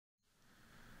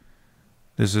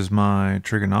This is my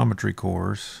trigonometry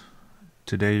course.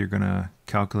 Today you're going to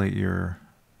calculate your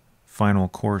final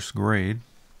course grade.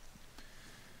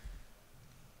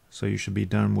 So you should be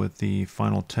done with the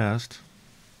final test.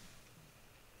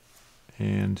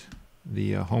 And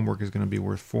the homework is going to be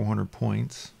worth 400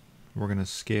 points. We're going to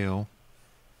scale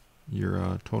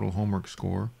your total homework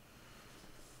score.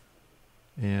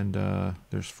 And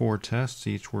there's 4 tests,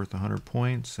 each worth 100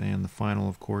 points, and the final,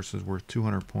 of course, is worth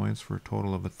 200 points for a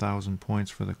total of 1,000 points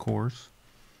for the course.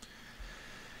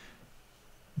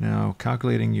 Now,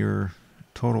 calculating your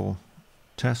total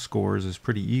test scores is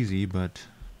pretty easy, but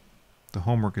the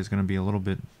homework is going to be a little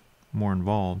bit more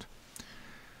involved.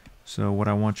 So what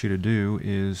I want you to do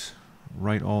is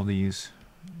write all these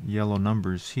yellow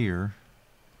numbers here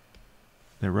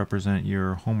that represent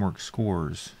your homework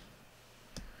scores,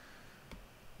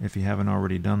 if you haven't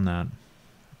already done that.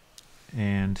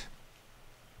 And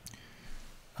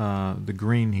the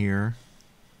green here,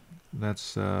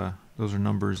 those are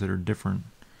numbers that are different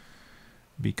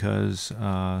because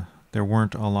there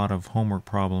weren't a lot of homework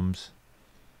problems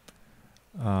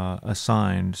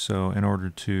assigned. So in order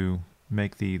to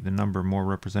make the number more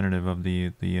representative of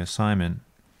the assignment,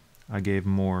 I gave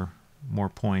more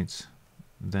points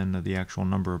than the actual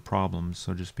number of problems,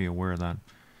 so just be aware of that.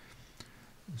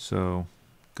 So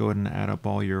go ahead and add up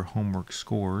all your homework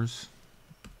scores.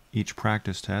 Each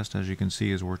practice test, as you can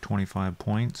see, is worth 25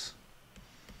 points.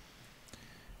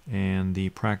 And the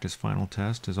practice final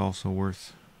test is also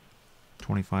worth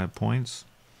 25 points.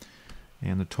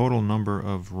 And the total number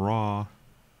of raw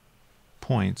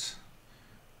points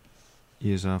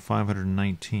is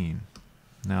 519.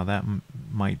 Now that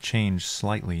might change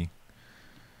slightly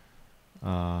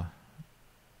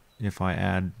if I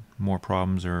add more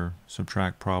problems or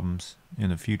subtract problems in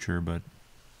the future, but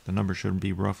the number should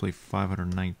be roughly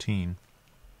 519.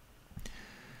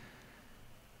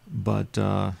 But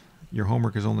your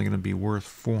homework is only going to be worth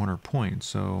 400 points,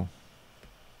 so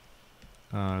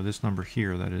this number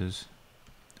here, that is.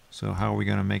 So how are we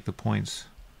going to make the points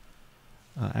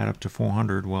add up to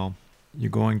 400? Well,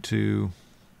 you're going to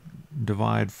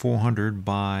divide 400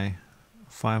 by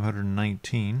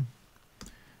 519,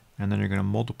 and then you're going to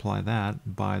multiply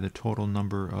that by the total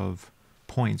number of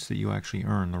points that you actually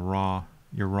earn,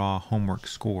 your raw homework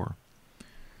score.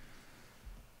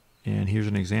 And here's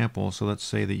an example. So let's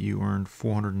say that you earned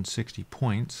 460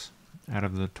 points out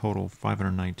of the total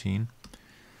 519.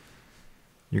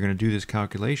 You're going to do this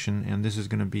calculation, and this is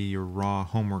going to be your raw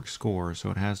homework score. So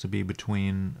it has to be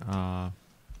between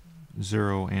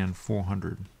 0 and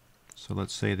 400. So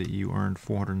let's say that you earned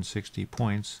 460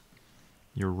 points.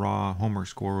 Your raw homework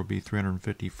score will be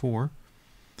 354.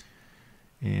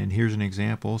 And here's an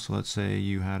example. So let's say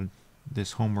you had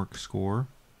this homework score.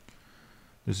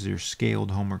 This is your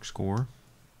scaled homework score.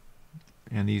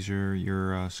 And these are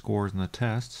your scores in the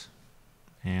tests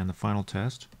and the final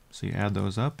test. So you add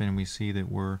those up, and we see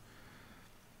that we're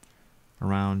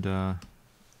around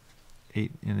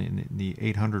in the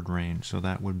 800 range. So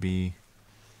that would be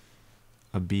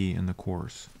a B in the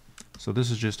course. So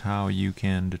this is just how you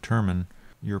can determine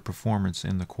your performance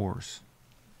in the course.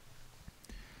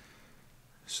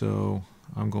 So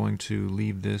I'm going to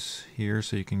leave this here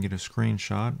so you can get a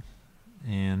screenshot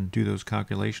and do those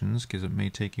calculations, because it may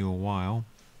take you a while,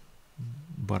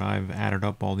 but I've added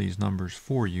up all these numbers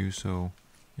for you, so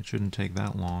it shouldn't take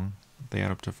that long. They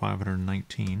add up to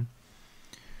 519.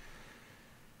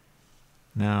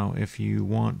 Now if you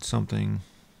want something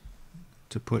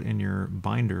to put in your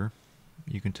binder,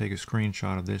 you can take a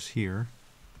screenshot of this here.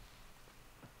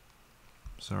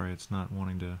 Sorry, it's not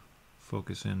wanting to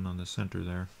focus in on the center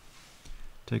there.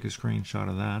 Take a screenshot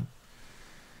of that,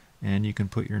 and you can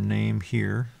put your name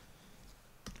here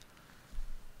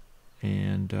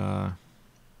and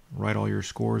write all your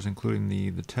scores, including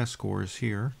the test scores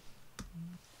here,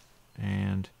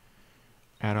 and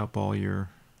add up all your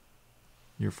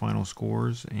final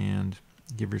scores and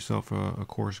give yourself a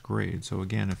course grade. So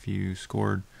again, if you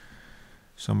scored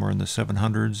somewhere in the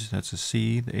 700s, that's a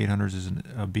C, the 800s is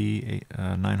a B,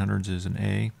 900s is an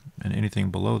A, and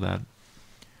anything below that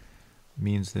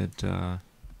means that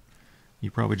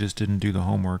you probably just didn't do the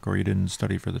homework or you didn't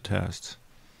study for the tests.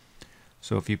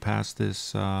 So if you pass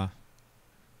this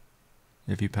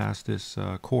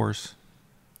course,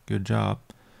 good job.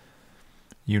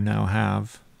 You now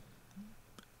have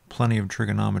plenty of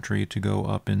trigonometry to go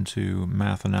up into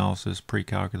math analysis,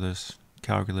 pre-calculus,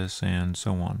 calculus, and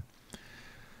so on.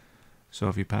 So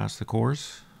if you pass the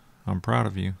course, I'm proud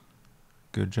of you.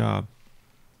 Good job.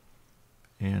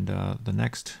 And the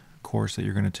next course that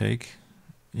you're going to take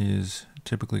is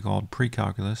typically called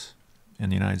pre-calculus in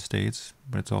the United States,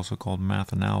 but it's also called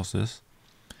math analysis.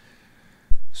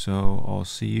 So I'll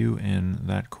see you in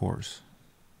that course.